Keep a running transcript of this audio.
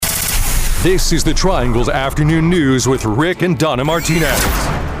This is the Triangle's Afternoon News with Rick and Donna Martinez.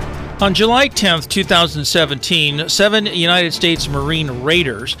 On July 10th, 2017, 7 United States Marine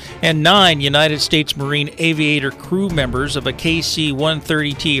Raiders and 9 United States Marine Aviator crew members of a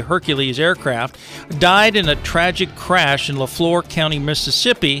KC-130T Hercules aircraft died in a tragic crash in Lafleur County,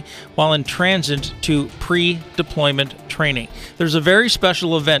 Mississippi, while in transit to pre-deployment training. There's a very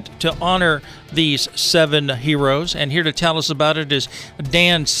special event to honor these 7 heroes, and here to tell us about it is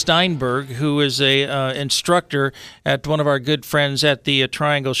Dan Steinberg, who is a instructor at one of our good friends at the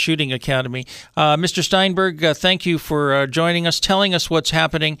Triangle Shooting Academy. Mr. Steinberg, thank you for joining us, telling us what's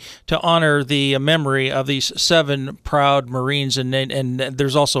happening to honor the memory of these 7 proud Marines, and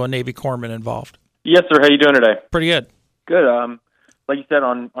there's also a Navy corpsman involved. Yes, sir. How you doing today? Pretty good. Good. Like you said,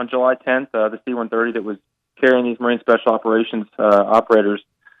 on July 10th, the C-130 that was carrying these Marine Special Operations operators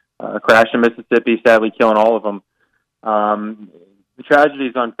crashed in Mississippi, sadly killing all of them. The tragedy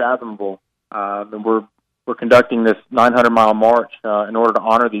is unfathomable, and we're conducting this 900-mile march in order to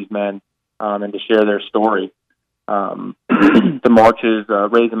honor these men and to share their story. The march is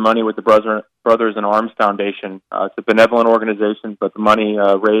raising money with the Brothers in Arms Foundation. It's a benevolent organization, but the money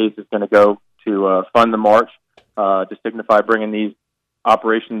raised is going to go to fund the march to signify bringing these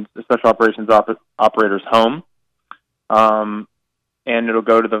special operations operators home. And it'll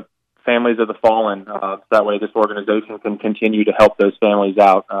go to the families of the fallen. So that way this organization can continue to help those families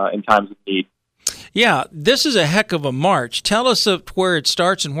out in times of need. Yeah, this is a heck of a march. Tell us where it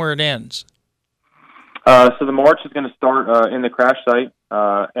starts and where it ends. So the march is going to start in the crash site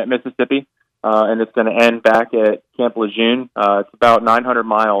at Mississippi, and it's going to end back at Camp Lejeune. It's about 900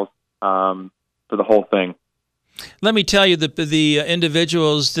 miles for the whole thing. Let me tell you the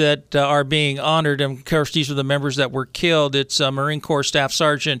individuals that are being honored, and of course these are the members that were killed. It's Marine Corps Staff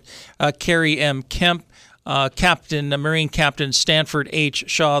Sergeant Kerry M. Kemp, Marine Captain Stanford H.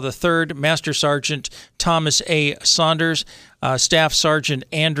 Shaw III, Master Sergeant Thomas A. Saunders, Staff Sergeant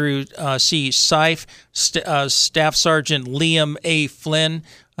Andrew C. Seif, Staff Sergeant Liam A. Flynn,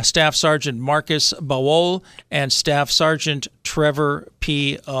 Staff Sergeant Marcus Bawol, and Staff Sergeant Trevor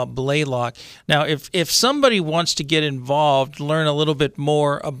P. Blaylock. Now, if somebody wants to get involved, learn a little bit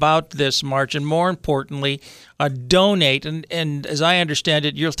more about this march, and more importantly, donate, and as I understand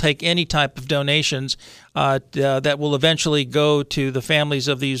it, you'll take any type of donations that will eventually go to the families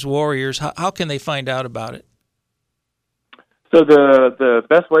of these warriors. How can they find out about it? So the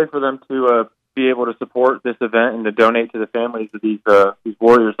best way for them to be able to support this event and to donate to the families of these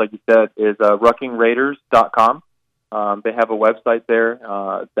warriors, like you said, is ruckingraiders.com. They have a website there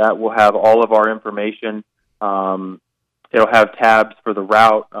that will have all of our information. It'll have tabs for the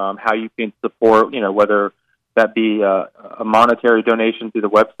route, how you can support, whether that be a monetary donation through the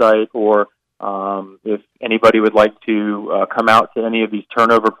website, or if anybody would like to come out to any of these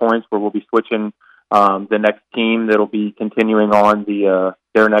turnover points where we'll be switching the next team that'll be continuing on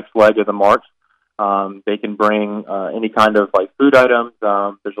their next leg of the march. They can bring any kind of food items.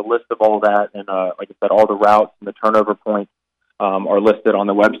 There's a list of all that, and like I said, all the routes and the turnover points are listed on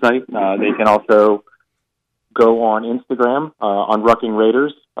the website. They can also go on Instagram on Rucking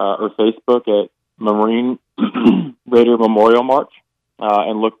Raiders or Facebook at Marine Raider Memorial March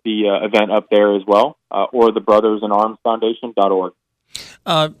and look the event up there as well, or the Brothers in Arms Foundation.org.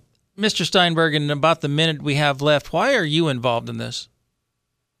 Mr. Steinberg, in about the minute we have left, why are you involved in this?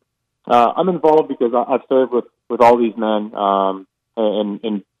 I'm involved because I've served with all these men,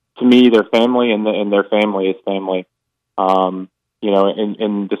 and to me, they're family, and their family is family. In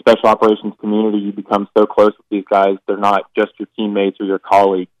the special operations community, you become so close with these guys. They're not just your teammates or your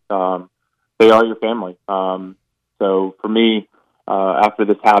colleagues. They are your family. So for me, after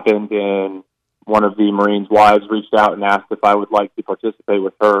this happened, and one of the Marines' wives reached out and asked if I would like to participate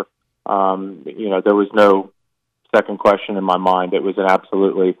with her, there was no second question in my mind. It was an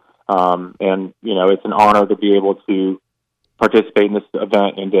absolutely. It's an honor to be able to participate in this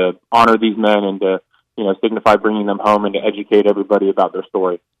event and to honor these men and to, signify bringing them home and to educate everybody about their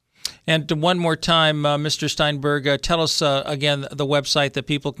story. And one more time, Mr. Steinberg, tell us again the website that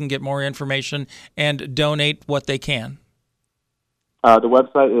people can get more information and donate what they can. The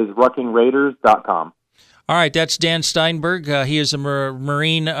website is ruckingraiders.com. All right, that's Dan Steinberg. He is a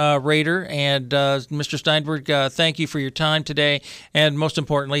Marine Raider. And Mr. Steinberg, thank you for your time today. And most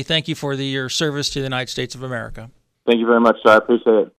importantly, thank you for your service to the United States of America. Thank you very much, sir. I appreciate it.